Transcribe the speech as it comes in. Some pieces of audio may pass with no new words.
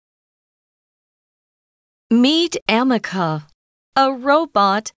Meet Ameca, a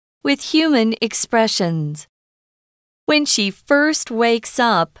robot with human expressions. When she first wakes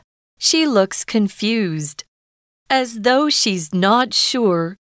up, she looks confused, as though she's not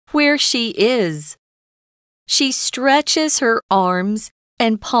sure where she is. She stretches her arms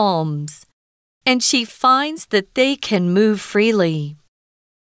and palms, and she finds that they can move freely.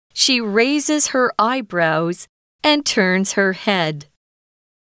 She raises her eyebrows and turns her head.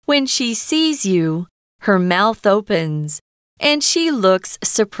 When she sees you, her mouth opens, and she looks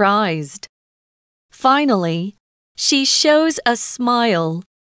surprised. Finally, she shows a smile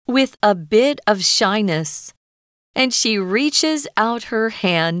with a bit of shyness, and she reaches out her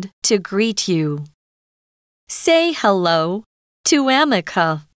hand to greet you. Say hello to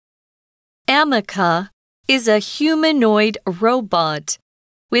Ameca. Ameca is a humanoid robot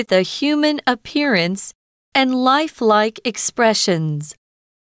with a human appearance and lifelike expressions.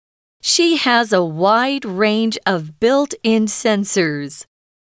 She has a wide range of built-in sensors.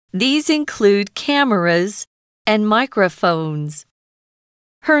 These include cameras and microphones.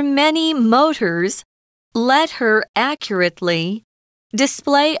 Her many motors let her accurately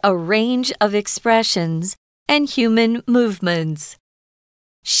display a range of expressions and human movements.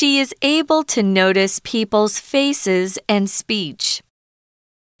 She is able to notice people's faces and speech.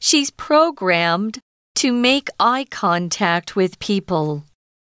 She's programmed to make eye contact with people.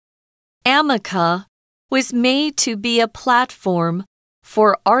 Ameca was made to be a platform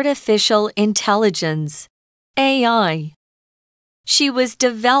for artificial intelligence, AI. She was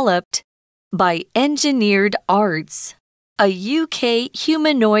developed by Engineered Arts, a UK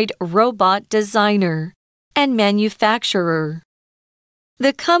humanoid robot designer and manufacturer.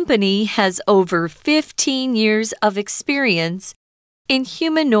 The company has over 15 years of experience in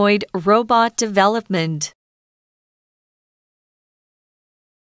humanoid robot development.